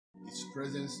His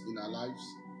presence in our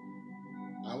lives.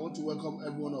 I want to welcome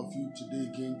every one of you today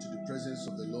again to the presence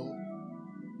of the Lord.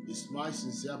 It's my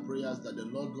sincere prayers that the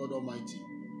Lord God Almighty,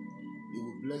 He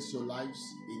will bless your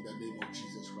lives in the name of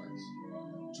Jesus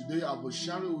Christ. Today I will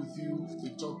share with you a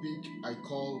topic I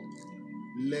call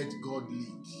Let God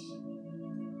Lead.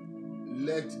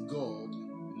 Let God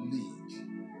lead.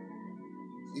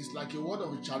 It's like a word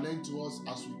of a challenge to us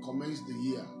as we commence the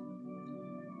year.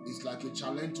 It's like a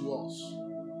challenge to us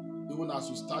even as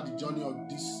we start the journey of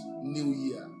this new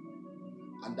year.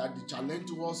 And that the challenge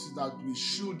to us is that we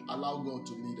should allow God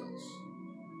to lead us.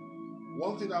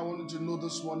 One thing I wanted to know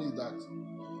this morning is that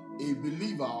a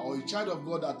believer or a child of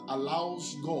God that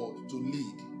allows God to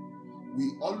lead,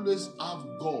 we always have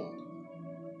God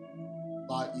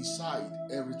by his side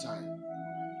every time.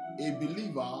 A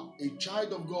believer, a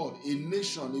child of God, a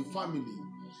nation, a family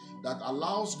that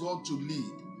allows God to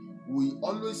lead, we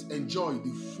always enjoy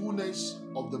the fullness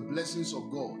of the blessings of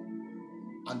God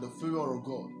and the favor of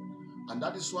God. And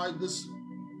that is why this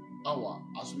hour,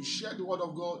 as we share the word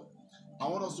of God, I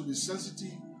want us to be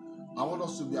sensitive. I want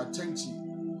us to be attentive.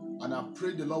 And I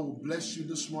pray the Lord will bless you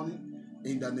this morning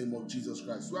in the name of Jesus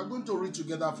Christ. We are going to read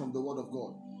together from the word of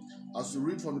God. As we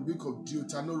read from the book of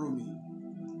Deuteronomy,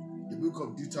 the book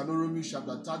of Deuteronomy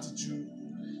chapter 32,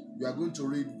 we are going to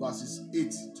read verses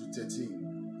 8 to 13.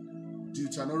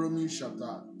 Deuteronomy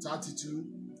chapter 32,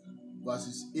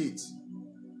 verses 8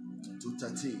 to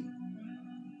 13.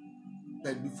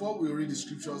 But before we read the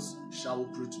scriptures, shall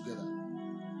we pray together?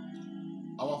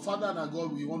 Our Father and our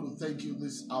God, we want to thank you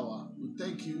this hour. We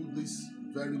thank you this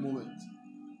very moment.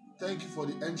 Thank you for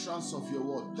the entrance of your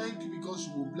word. Thank you because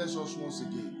you will bless us once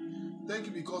again. Thank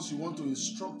you because you want to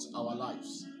instruct our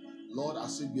lives. Lord, I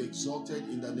say be exalted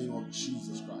in the name of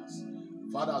Jesus Christ.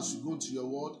 Father, as we go to your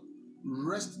word,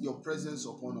 rest your presence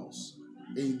upon us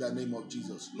in the name of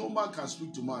Jesus. No man can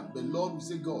speak to man, but Lord, we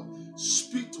say, God,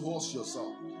 speak to us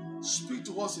yourself. Speak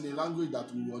to us in a language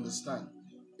that we will understand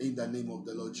in the name of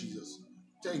the Lord Jesus.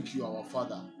 Thank you, our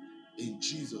Father. In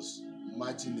Jesus'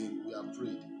 mighty name we have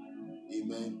prayed.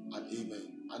 Amen and amen.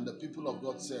 And the people of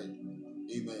God said,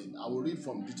 amen. I will read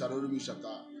from Deuteronomy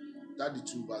chapter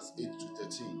 32, verse 8 to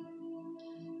 13.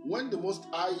 When the Most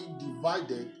High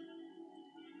divided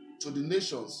to the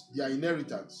nations their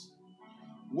inheritance,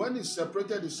 when he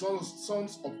separated the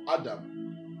sons of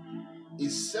Adam, he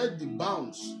set the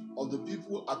bounds of the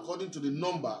people according to the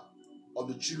number of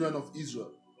the children of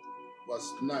Israel.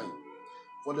 Verse 9.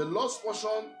 For the Lord's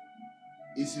portion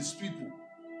is his people.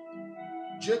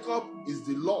 Jacob is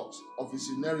the lot of his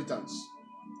inheritance.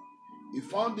 He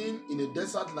found him in a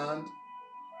desert land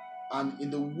and in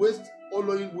the waste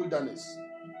hollowing wilderness.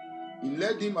 He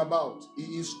led him about.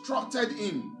 He instructed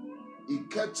him. He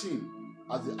kept him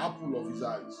as the apple of his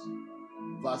eyes.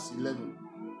 Verse 11.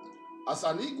 As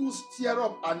an eagle stirred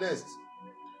up her nest,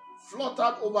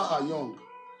 fluttered over her young,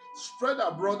 spread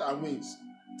abroad her wings,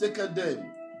 taketh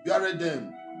them, buried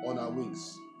them on her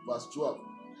wings. Verse 12.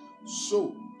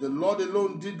 So the Lord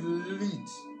alone did lead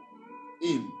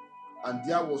him, and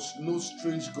there was no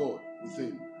strange God with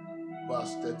him.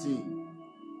 Verse 13.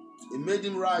 He made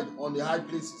him ride on the high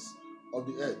places of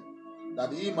the earth,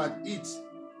 that he might eat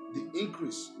the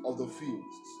increase of the fields.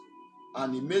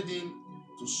 And he made him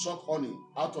to suck honey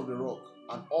out of the rock,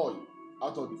 and oil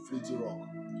out of the flinty rock.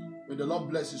 May the Lord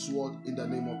bless his word in the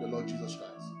name of the Lord Jesus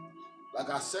Christ. Like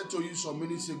I said to you some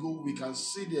minutes ago, we can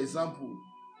see the example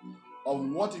of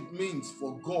what it means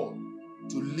for God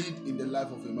to lead in the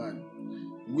life of a man.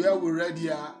 Where we read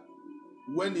here,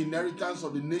 when the inheritance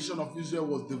of the nation of Israel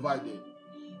was divided,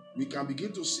 we can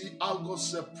begin to see how God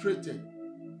separated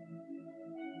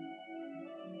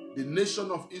the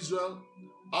nation of Israel,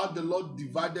 how the Lord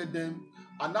divided them,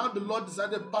 and how the Lord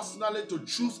decided personally to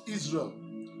choose Israel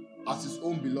as his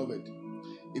own beloved.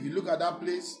 If you look at that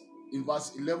place, in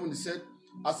verse 11, he said,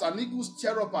 as an eagle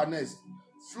stirred up her nest,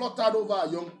 fluttered over her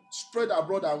young, spread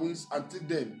abroad her wings, and took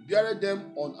them, buried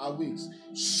them on her wings.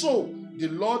 So the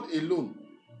Lord alone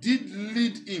did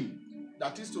lead him.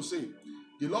 That is to say,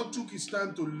 the Lord took his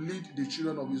time to lead the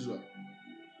children of Israel.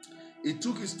 He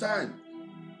took his time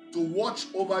to watch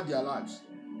over their lives,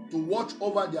 to watch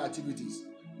over their activities.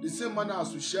 The same manner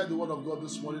as we share the word of God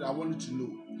this morning, I want you to know,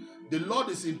 the Lord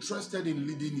is interested in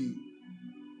leading you.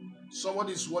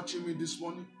 Somebody is watching me this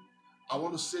morning. I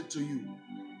want to say to you,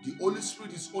 the Holy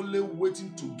Spirit is only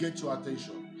waiting to get your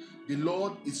attention. The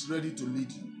Lord is ready to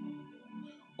lead you.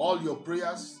 All your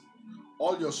prayers,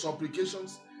 all your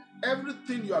supplications,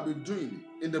 everything you have been doing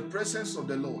in the presence of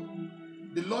the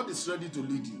Lord is ready to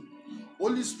lead you.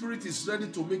 Holy Spirit is ready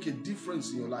to make a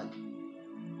difference in your life.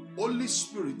 Holy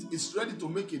Spirit is ready to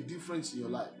make a difference in your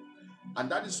life. And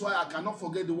that is why I cannot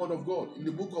forget the word of God in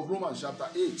the book of Romans chapter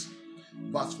 8,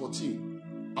 verse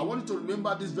 14. I want you to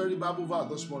remember this very Bible verse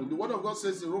this morning. The word of God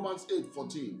says in Romans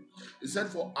 8:14, it said,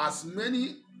 for as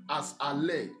many as are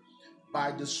led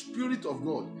by the Spirit of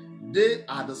God, they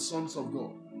are the sons of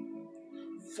God.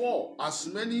 For as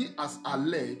many as are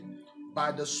led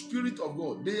by the Spirit of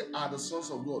God, they are the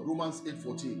sons of God. Romans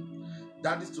 8:14.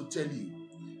 That is to tell you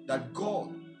that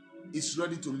God is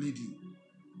ready to lead you.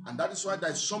 And that is why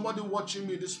there is somebody watching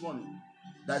me this morning.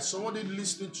 There is somebody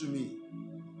listening to me.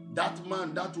 That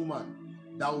man, that woman,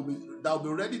 that will be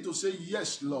ready to say,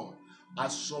 yes, Lord, I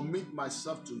submit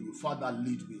myself to you. Father,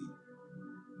 lead me.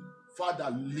 Father,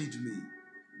 lead me.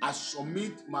 I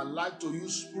submit my life to you,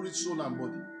 spirit, soul, and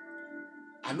body.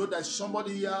 I know there's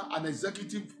somebody here, an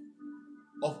executive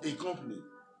of a company,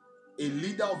 a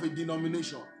leader of a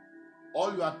denomination.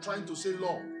 All you are trying to say,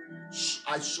 Lord,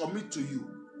 I submit to you.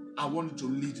 I want you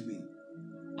to lead me.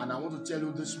 And I want to tell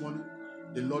you this morning,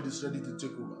 the Lord is ready to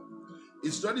take over.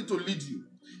 He's ready to lead you.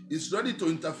 He's ready to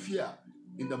interfere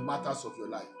in the matters of your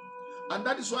life. And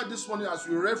that is why this morning, as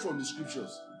we read from the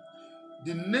scriptures,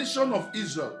 the nation of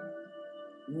Israel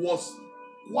was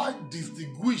quite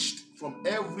distinguished from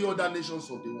every other nations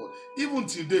of the world. Even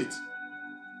till date,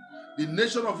 the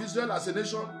nation of Israel as a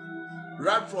nation,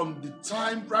 right from the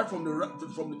timeless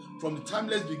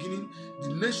beginning,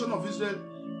 the nation of Israel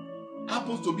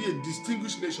happens to be a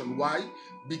distinguished nation. Why?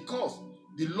 Because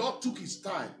the Lord took his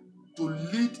time to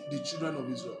lead the children of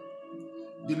Israel.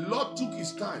 The Lord took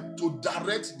his time to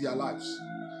direct their lives.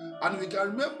 And we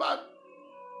can remember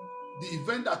the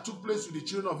event that took place with the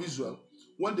children of Israel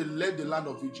when they left the land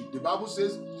of Egypt. The Bible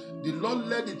says the Lord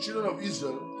led the children of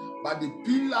Israel by the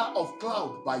pillar of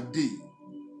cloud by day.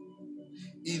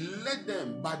 He led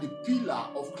them by the pillar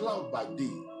of cloud by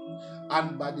day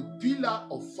and by the pillar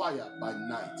of fire by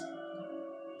night.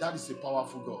 That is a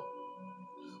powerful God.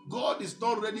 God is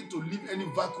not ready to leave any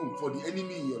vacuum for the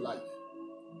enemy in your life.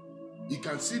 You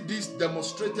can see this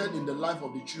demonstrated in the life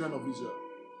of the children of Israel.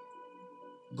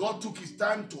 God took his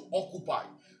time to occupy.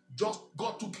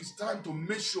 God took his time to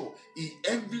make sure he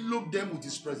enveloped them with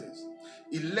his presence.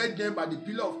 He led them by the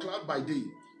pillar of cloud by day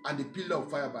and the pillar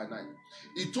of fire by night.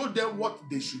 He told them what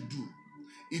they should do.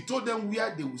 He told them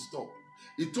where they will stop.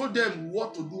 He told them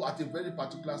what to do at a very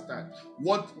particular time.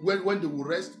 When they will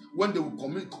rest, when they will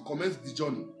commence the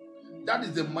journey. That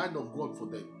is the mind of God for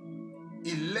them.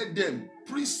 He led them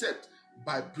precept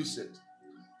by precept.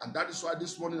 And that is why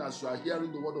this morning, as you are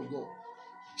hearing the word of God,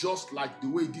 just like the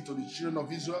way he did to the children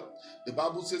of Israel, the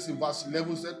Bible says in verse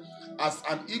 11, said, as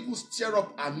an eagle stir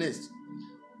up her nest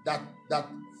that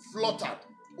fluttered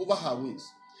over her wings,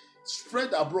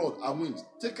 spread abroad her wings,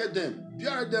 taketh them,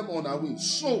 bear them on her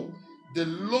wings. So the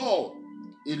Lord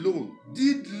alone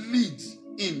did lead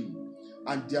him,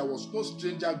 and there was no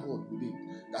stranger God with him.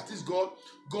 That is God.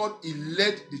 God, he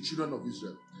led the children of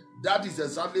Israel. That is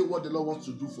exactly what the Lord wants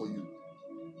to do for you.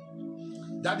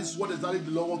 That is what exactly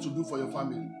the Lord wants to do for your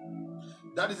family.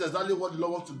 That is exactly what the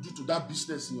Lord wants to do to that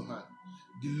business in your hand.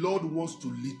 The Lord wants to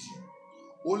lead you.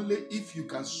 Only if you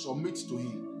can submit to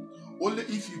him. Only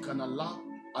if you can allow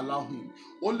him.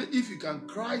 Only if you can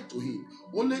cry to him.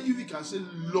 Only if you can say,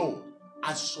 Lord,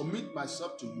 I submit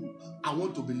myself to you. I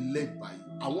want to be led by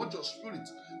you. I want your spirit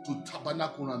to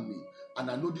tabernacle around me. And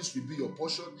I know this will be your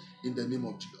portion in the name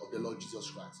of the Lord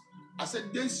Jesus Christ. I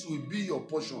said this will be your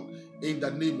portion in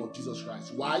the name of Jesus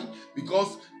Christ. Why?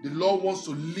 Because the Lord wants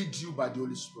to lead you by the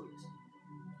Holy Spirit.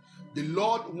 The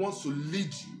Lord wants to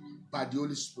lead you by the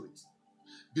Holy Spirit.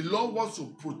 The Lord wants to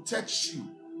protect you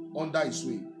under his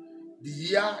wing. The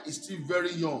year is still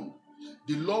very young.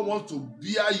 The Lord wants to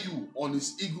bear you on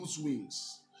his eagle's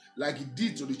wings, like he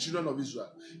did to the children of Israel.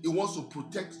 He wants to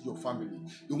protect your family.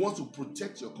 He wants to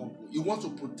protect your company. He wants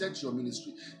to protect your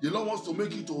ministry. The Lord wants to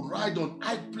make you to ride on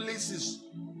high places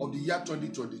of the year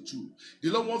 2022. The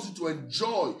Lord wants you to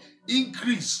enjoy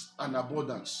increase and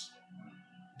abundance.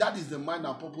 That is the mind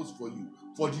and purpose for you,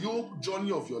 for the whole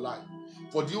journey of your life,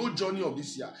 for the whole journey of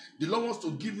this year. The Lord wants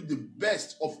to give you the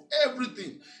best of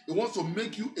everything. He wants to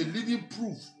make you a living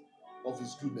proof of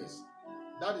his goodness.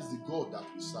 That is the God that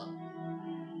we serve.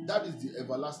 That is the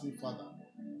everlasting Father.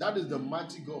 That is the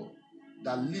mighty God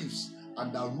that lives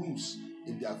and that rules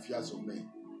in the affairs of men.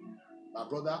 My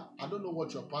brother, I don't know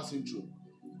what you're passing through.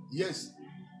 Yes,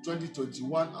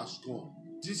 2021 has gone.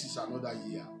 This is another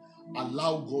year.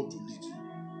 Allow God to lead you.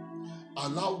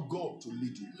 Allow God to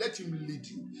lead you. Let him lead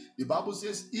you. The Bible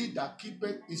says, he that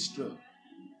keepeth Israel,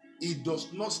 he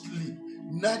does not sleep,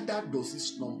 neither does he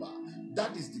slumber.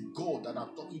 That is the God that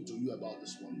I'm talking to you about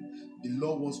this morning. The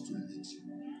Lord wants to lead you.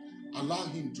 Allow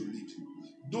him to lead you.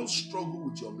 Don't struggle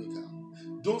with your maker.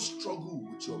 Don't struggle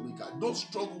with your maker. Don't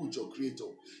struggle with your creator.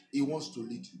 He wants to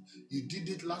lead you. You did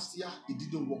it last year, it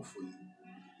didn't work for you.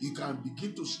 You can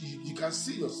begin to see, you can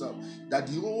see yourself that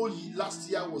the whole last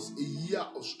year was a year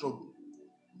of struggle.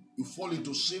 You fall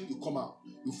into sin, you come out.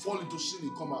 You fall into sin,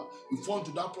 you come out. You fall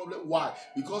into that problem. Why?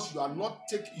 Because you are not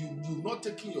you're not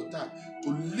taking your time to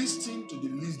listen to the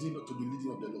leading of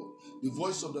the Lord. The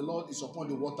voice of the Lord is upon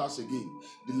the waters again.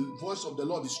 The voice of the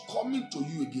Lord is coming to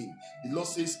you again. The Lord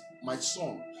says, my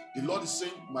son. The Lord is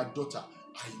saying, my daughter,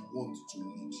 I want to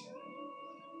lead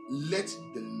you. Let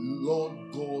the Lord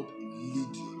God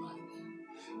lead your life.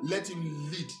 Let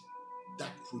him lead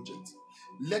that project.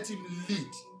 Let him lead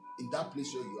in that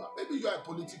place where you are. Maybe you are a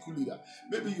political leader.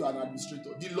 Maybe you are an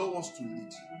administrator. The Lord wants to lead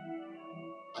you.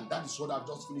 And that is what I've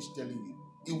just finished telling you.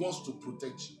 He wants to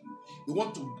protect you. He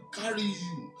wants to carry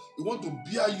you. He wants to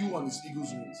bear you on his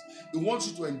eagle's wings. He wants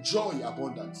you to enjoy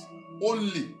abundance.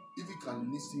 Only if you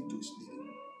can listen to his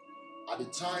leading. At the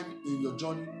time in your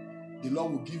journey, the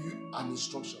Lord will give you an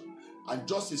instruction. And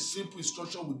just a simple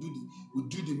instruction will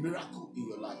do the miracle in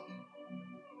your life.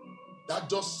 That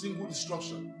just single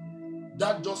instruction,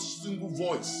 that just single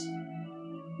voice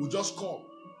will just come,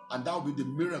 and that will be the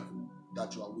miracle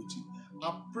that you are waiting.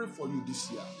 I pray for you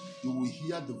this year, you will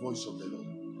hear the voice of the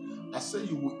Lord. I say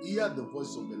you will hear the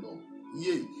voice of the Lord.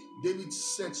 Yea, David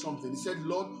said something. He said,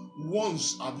 Lord,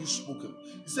 once have you spoken.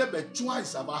 He said, but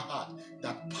twice have I heard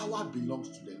that power belongs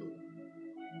to the Lord.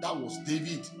 That was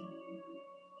David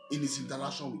in his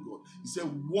interaction with God. He said,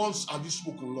 once have you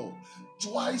spoken, Lord.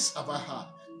 Twice have I heard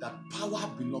that power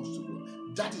belongs to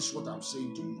God. That is what I'm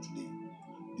saying to you today.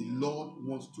 The Lord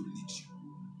wants to lead you.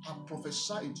 I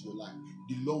prophesy into your life.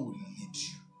 The Lord will lead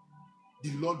you.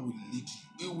 The Lord will lead you.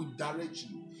 He will direct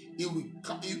you. He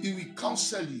will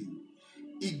counsel you.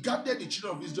 He guarded the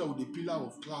children of Israel with a pillar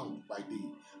of cloud by day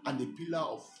and a pillar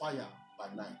of fire by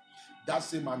night. That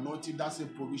same anointing, that same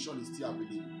provision is still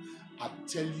available. I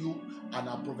tell you and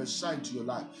I prophesy into your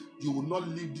life, you will not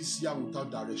live this year without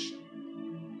direction.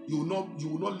 You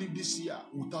will not live this year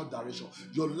without direction.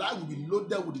 Your life will be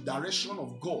loaded with the direction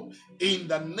of God in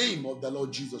the name of the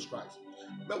Lord Jesus Christ.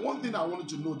 But one thing I wanted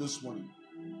to know this morning,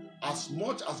 as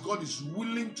much as God is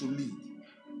willing to lead,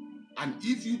 and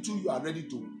if you too you are ready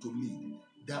to lead,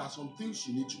 there are some things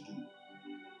you need to do.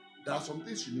 There are some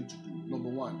things you need to do. Number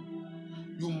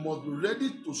one, you must be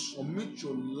ready to submit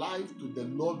your life to the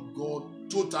Lord God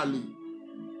totally.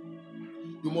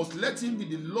 You must let him be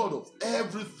the Lord of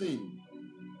everything.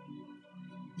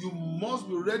 You must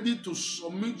be ready to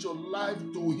submit your life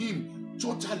to him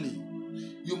totally.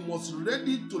 You must be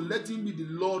ready to let him be the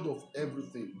Lord of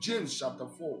everything. James chapter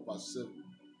 4 verse 7.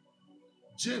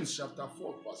 James chapter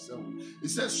 4 verse 7. It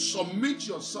says, submit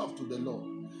yourself to the Lord.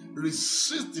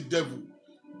 Resist the devil.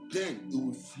 Then he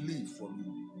will flee from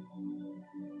you.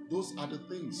 Those are the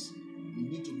things you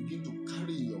need to begin to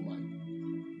carry in your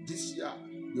mind. This year,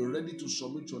 be ready to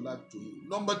submit your life to him.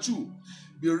 Number two,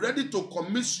 be ready to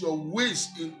commit your ways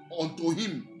unto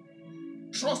him.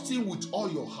 Trust him with all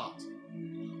your heart.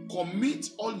 Commit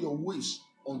all your ways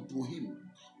unto him.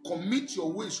 Commit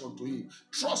your ways unto him.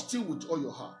 Trust him with all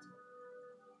your heart.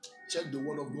 Check the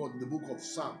word of God in the book of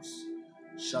Psalms,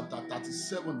 chapter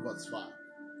 37, verse 5.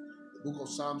 The book of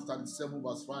Psalms 37,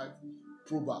 verse 5.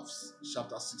 Proverbs,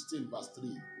 chapter 16, verse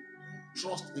 3.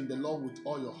 Trust in the Lord with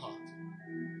all your heart.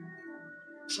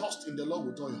 Trust in the Lord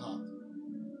with all your heart.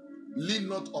 Lean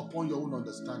not upon your own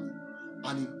understanding.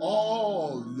 And in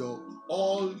all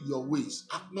your ways,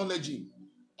 acknowledge him.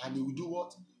 And he will do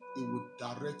what? He will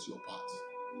direct your path.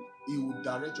 He will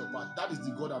direct your path. That is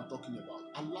the God I'm talking about.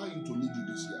 Allow him to lead you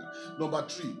this year. Number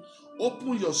three,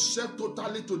 open yourself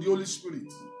totally to the Holy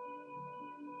Spirit.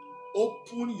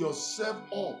 Open yourself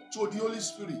up to the Holy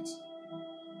Spirit.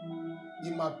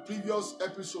 In my previous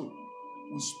episode,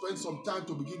 we spent some time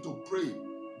to begin to pray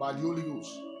by the Holy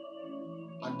Ghost.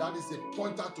 And that is a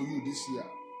pointer to you this year.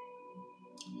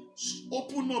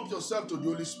 Open up yourself to the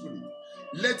Holy Spirit.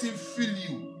 Let him fill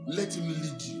you. Let him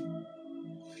lead you.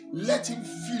 Let him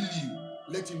fill you.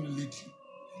 Let him lead you.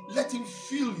 Let him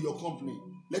fill your company.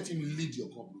 Let him lead your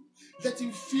company. Let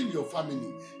him fill your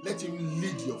family. Let him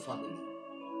lead your family.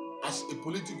 As a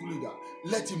political leader,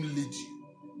 let him lead you.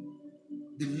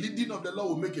 The leading of the Lord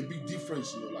will make a big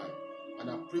difference in your life. And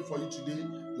I pray for you today,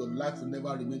 your life will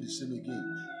never remain the same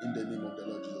again in the name of the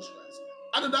Lord Jesus Christ.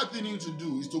 Another thing you need to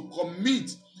do is to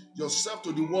commit yourself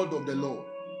to the word of the Lord.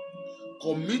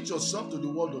 Commit yourself to the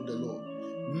word of the Lord.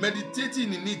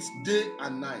 Meditating in it day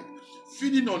and night.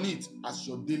 Feeding on it as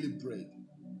your daily bread.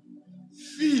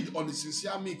 Feed on the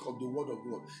sincere milk of the word of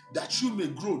God, that you may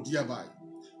grow thereby.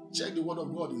 Check the word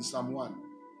of God in Psalm 1.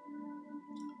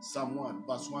 Psalm 1,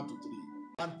 verse 1 to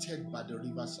 3. planted by the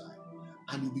riverside,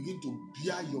 and you begin to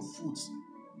bear your fruits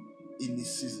in the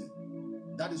season.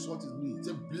 That is what it means.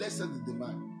 Say, blessed is the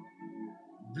man.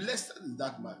 Blessed is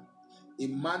that man. A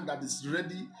man that is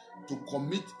ready to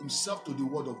commit himself to the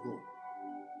word of God.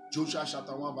 Joshua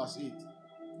chapter 1 verse 8.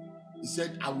 He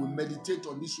said, I will meditate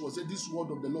on this word. He said, this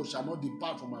word of the Lord shall not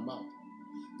depart from my mouth.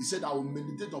 He said, I will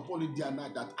meditate upon it day and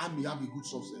night, that I may have a good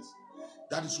success.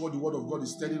 That is what the word of God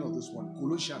is telling us this one.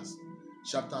 Colossians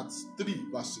chapter 3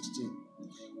 verse 16.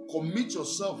 Commit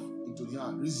yourself into the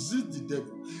hand. Resist the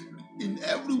devil. In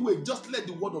every way, just let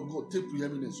the word of God take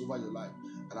preeminence over your life.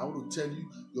 And I want to tell you,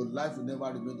 your life will never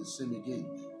remain the same again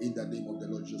in the name of the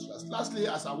Lord Jesus Christ. Lastly,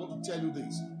 as I want to tell you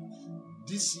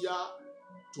this year,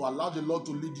 to allow the Lord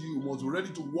to lead you, you must be ready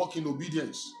to walk in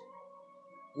obedience.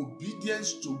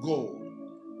 Obedience to God.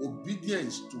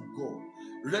 Obedience to God.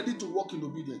 Ready to walk in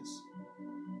obedience.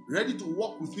 Ready to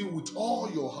walk with Him with all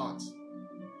your heart.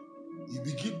 You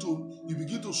begin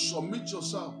to submit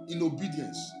yourself in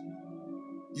obedience.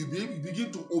 You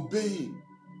begin to obey Him.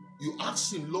 You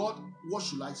ask Him, Lord, what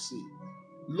should I say?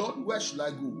 Lord, where should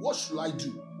I go? What should I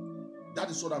do? That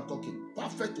is what I'm talking.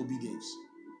 Perfect obedience.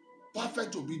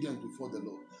 Perfect obedience before the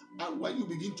Lord. And when you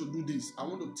begin to do this, I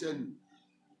want to tell you,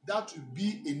 that will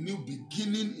be a new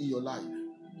beginning in your life.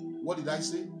 What did I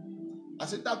say? I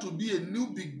said that will be a new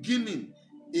beginning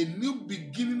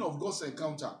of God's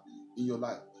encounter in your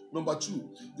life. Number two,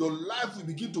 your life will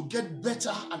begin to get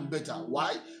better and better.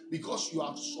 Why? Because you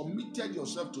have submitted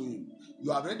yourself to Him.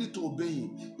 You are ready to obey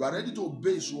Him. You are ready to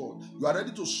obey His word. You are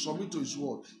ready to submit to His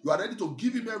word. You are ready to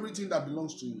give Him everything that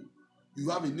belongs to Him. You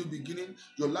have a new beginning.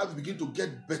 Your life will begin to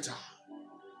get better.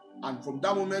 And from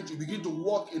that moment, you begin to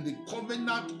walk in the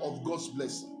covenant of God's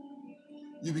blessing.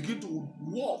 You begin to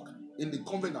walk in the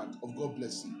covenant of God's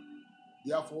blessing.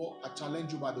 Therefore, I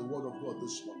challenge you by the word of God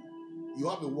this morning. You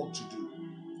have a work to do.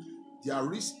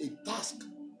 There is a task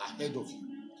ahead of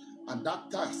you. And that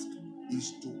task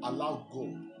is to allow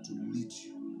God to lead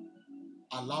you.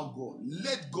 Allow God.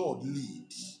 Let God lead.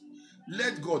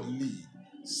 Let God lead.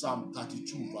 Psalm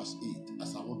 32 verse 8.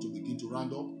 As I want to begin to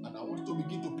round up, and I want to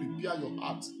begin to prepare your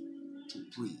heart to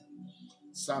pray.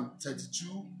 Psalm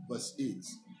 32 verse 8.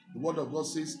 The word of God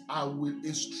says, I will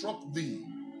instruct thee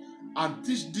and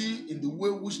teach thee in the way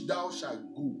which thou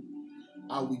shalt go.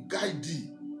 I will guide thee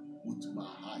with my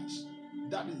eyes.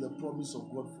 That is the promise of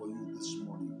God for you this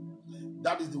morning.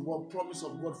 That is the word promise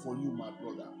of God for you, my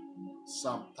brother.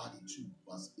 Psalm 32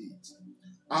 verse 8.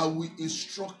 I will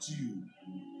instruct you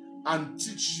and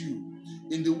teach you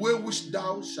in the way which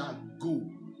thou shalt go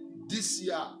this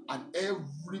year and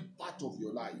every part of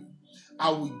your life. I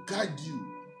will guide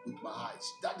you with my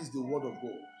eyes. That is the word of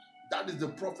God. That is the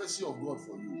prophecy of God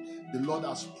for you. The Lord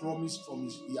has promised from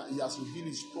He has revealed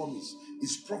His promise,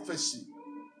 His prophecy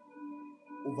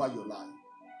over your life.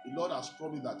 The Lord has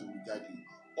promised that He will guide you.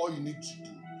 All you need to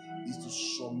do is to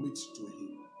submit to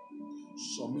Him.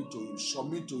 Submit to Him.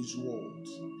 Submit to His word.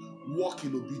 Walk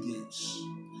in obedience.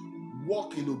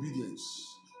 Walk in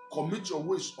obedience. Commit your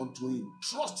ways unto Him.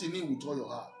 Trust in Him with all your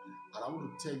heart. And I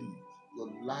want to tell you, your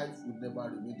life will never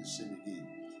remain the same again.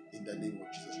 In the name of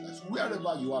Jesus Christ.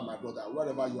 Wherever you are, my brother,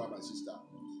 wherever you are, my sister,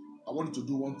 I want you to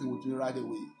do one thing with me right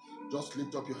away. Just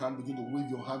lift up your hand, begin to wave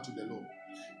your hand to the Lord.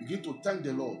 Begin to thank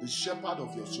the Lord, the shepherd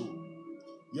of your soul.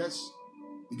 Yes,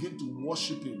 begin to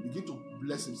worship Him, begin to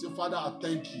bless Him. Say, Father, I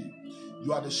thank you.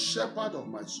 You are the shepherd of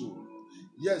my soul.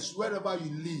 Yes, wherever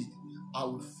you lead, I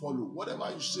will follow.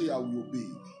 Whatever you say, I will obey.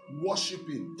 Worship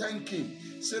Him, thank Him.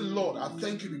 Say, Lord, I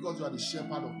thank you because you are the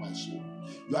shepherd of my soul.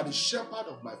 You are the shepherd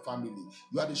of my family.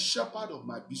 You are the shepherd of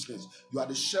my business. You are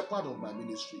the shepherd of my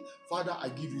ministry. Father, I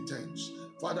give you thanks.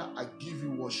 Father, I give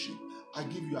you worship. I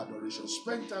give you adoration.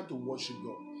 Spend time to worship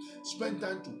God. Spend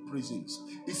time to praise Him.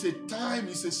 It's a time,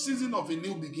 it's a season of a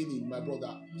new beginning, my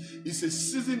brother. It's a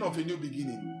season of a new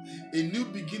beginning. A new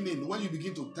beginning when you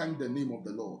begin to thank the name of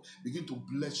the Lord. Begin to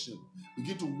bless Him.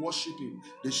 Begin to worship Him,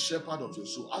 the shepherd of your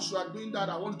soul. As you are doing that,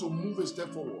 I want to move a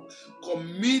step forward.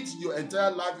 Commit your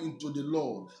entire life into the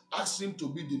Lord. Ask Him to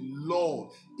be the Lord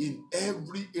in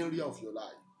every area of your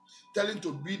life. Tell Him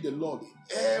to be the Lord in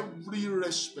every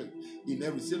respect, in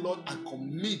every. Say, Lord, I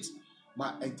commit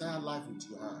my entire life into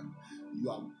your hand. You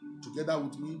are together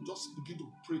with me. Just begin to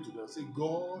pray to them. Say,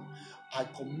 God, I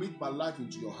commit my life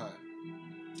into your hand.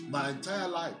 My entire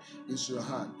life is your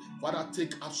hand. Father,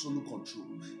 take absolute control.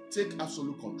 Take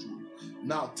absolute control.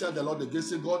 Now tell the Lord again,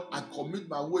 say, God, I commit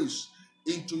my ways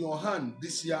into your hand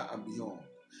this year and beyond.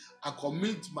 I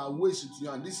commit my ways into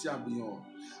your hand this year and beyond.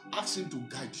 Ask Him to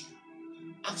guide you.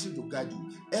 Ask Him to guide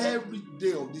you every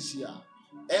day of this year,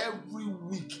 every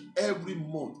week, every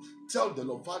month. Tell the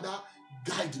Lord, Father,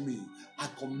 guide me. I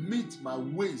commit my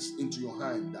ways into your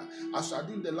hand. As you are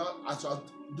doing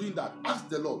that, ask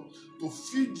the Lord to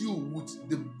feed you with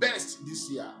the best this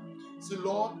year. Say,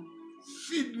 Lord,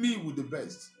 feed me with the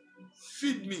best.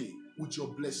 Feed me with your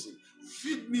blessing.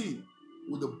 Feed me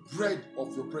with the bread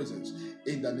of your presence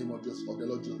in the name of the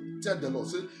Lord Jesus. Tell the Lord,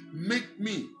 say, make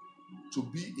me to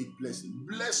be a blessing.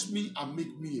 Bless me and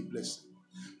make me a blessing.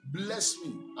 Bless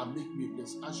me and make me a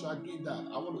blessing. As you are doing that,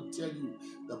 I want to tell you,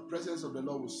 the presence of the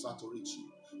Lord will saturate you.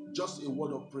 Just a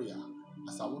word of prayer.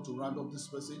 As I want to round up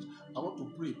this message, I want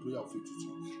to pray a prayer of faith with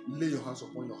you. Lay your hands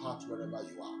upon your heart wherever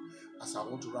you are. As I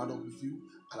want to round up with you,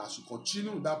 and as you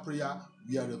continue with that prayer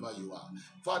wherever you are.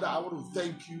 Father, I want to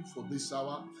thank you for this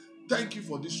hour. Thank you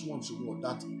for these ones, Lord,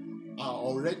 that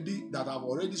have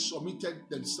already submitted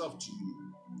themselves to you,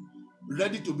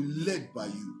 ready to be led by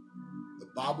you. The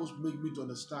Bible makes me to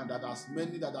understand that as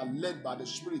many that are led by the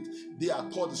Spirit, they are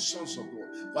called the sons of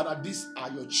God. Father, these are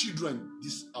your children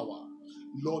this hour.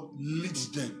 Lord, lead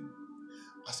them.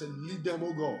 I said, lead them,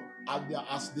 oh God,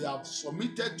 as they have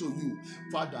submitted to you.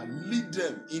 Father, lead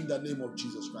them in the name of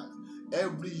Jesus Christ.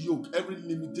 Every yoke, every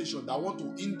limitation that want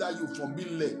to hinder you from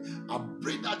being led, I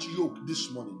break that yoke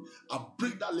this morning. I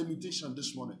break that limitation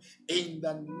this morning. In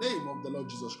the name of the Lord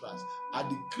Jesus Christ, I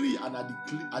decree and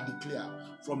I declare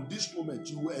from this moment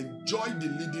you will enjoy the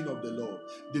leading of the Lord.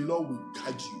 The Lord will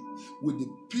guide you with the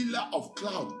pillar of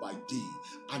cloud by day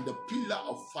and the pillar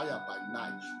of fire by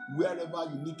night. Wherever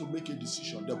you need to make a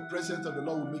decision, the presence of the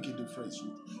Lord will make a difference.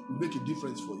 Will make a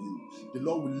difference for you. The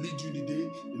Lord will lead you the day.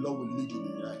 The Lord will lead you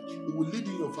the night. It will lead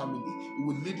in your family. It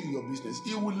will lead in your business.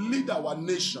 It will lead our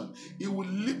nation. It will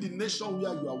lead the nation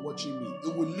where you are watching me.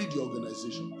 It will lead your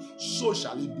organization. So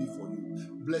shall it be for you.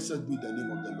 Blessed be the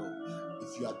name of the Lord.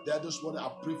 If you are there this morning, I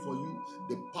pray for you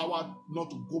the power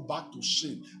not to go back to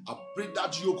sin. I pray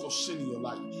that yoke of sin in your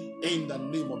life in the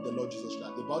name of the Lord Jesus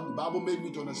Christ. The Bible made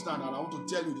me to understand, and I want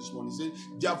to tell you this morning. Say,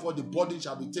 therefore the burden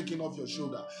shall be taken off your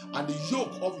shoulder, and the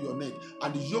yoke of your neck,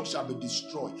 and the yoke shall be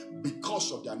destroyed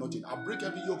because of the anointing. I break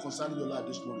every yoke concerning your life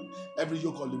this morning. Every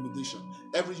yoke of limitation,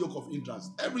 every yoke of hindrance,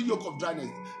 every yoke of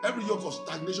dryness, every yoke of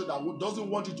stagnation that doesn't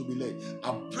want you to be led.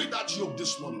 I break that yoke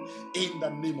this morning in the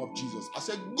name of Jesus. I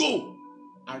said, go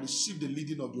and receive the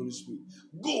leading of the Holy Spirit.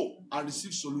 Go and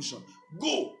receive solution.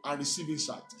 Go and receive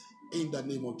insight in the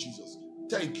name of Jesus.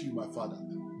 Thank you, my Father.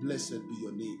 Blessed be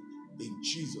your name. In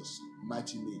Jesus'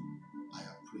 mighty name, I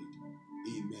have prayed.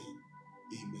 Amen.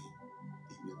 Amen.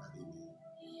 Amen and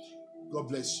amen. God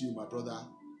bless you, my brother.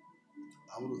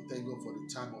 I want to thank God for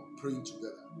the time of praying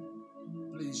together.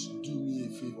 Please do me a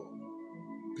favor.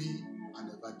 Be an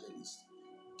evangelist.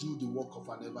 Do the work of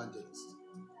an evangelist.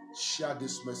 Share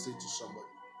this message to somebody.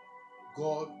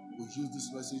 God will use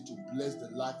this message to bless the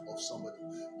life of somebody.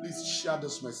 Please share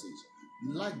this message.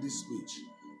 Like this page.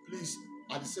 Please,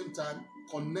 at the same time,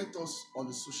 connect us on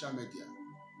the social media.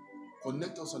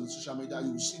 Connect us on the social media.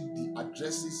 You will see the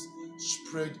addresses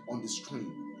spread on the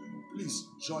screen. Please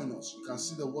join us. You can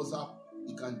see the WhatsApp.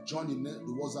 You can join the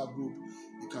WhatsApp group.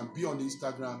 You can be on the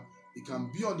Instagram. You can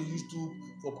be on the YouTube.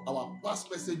 For our past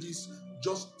messages,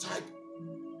 just type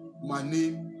my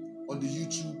name on the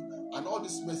YouTube, and all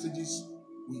these messages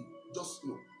will just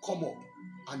come up,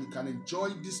 and you can enjoy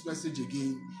this message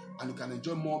again, and you can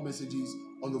enjoy more messages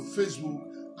on the Facebook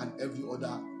and every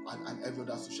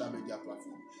other social media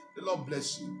platform. The Lord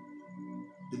bless you.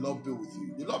 The Lord be with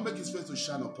you. The Lord make his face to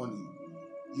shine upon you.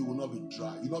 You will not be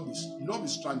dry. You will not be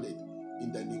stranded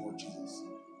in the name of Jesus.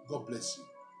 God bless you.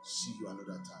 See you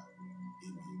another time.